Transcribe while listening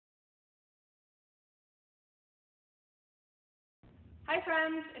Hi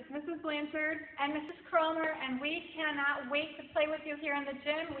friends, it's Mrs. Blanchard and Mrs. Cromer, and we cannot wait to play with you here in the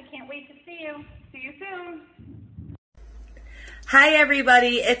gym. We can't wait to see you. See you soon. Hi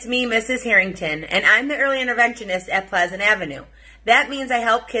everybody, it's me, Mrs. Harrington, and I'm the early interventionist at Pleasant Avenue. That means I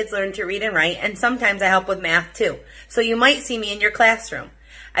help kids learn to read and write, and sometimes I help with math too. So you might see me in your classroom.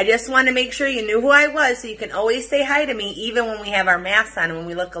 I just want to make sure you knew who I was so you can always say hi to me even when we have our masks on and when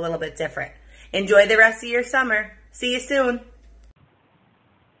we look a little bit different. Enjoy the rest of your summer. See you soon.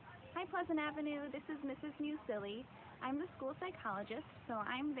 Hi Pleasant Avenue, this is Mrs. Musilli. I'm the school psychologist, so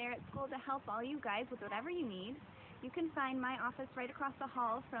I'm there at school to help all you guys with whatever you need. You can find my office right across the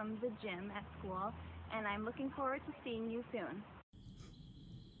hall from the gym at school, and I'm looking forward to seeing you soon.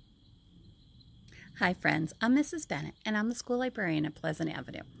 Hi friends, I'm Mrs. Bennett, and I'm the school librarian at Pleasant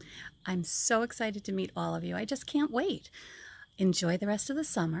Avenue. I'm so excited to meet all of you. I just can't wait. Enjoy the rest of the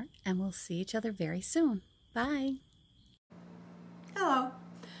summer, and we'll see each other very soon. Bye. Hello,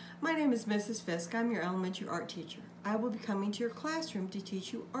 my name is Mrs. Fisk. I'm your elementary art teacher. I will be coming to your classroom to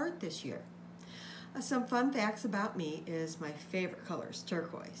teach you art this year. Some fun facts about me is my favorite color is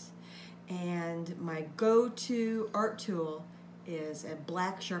turquoise, and my go-to art tool is a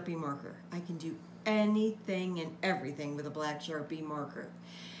black Sharpie marker. I can do anything and everything with a black Sharpie marker.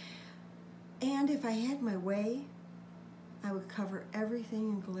 And if I had my way, I would cover everything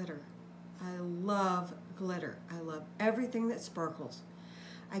in glitter. I love glitter. I love everything that sparkles.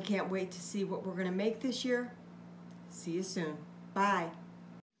 I can't wait to see what we're going to make this year. See you soon. Bye.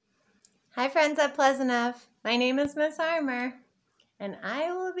 Hi friends at Pleasant Ave. My name is Miss Armour, and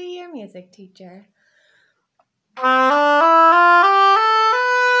I will be your music teacher. I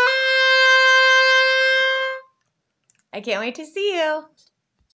can't wait to see you.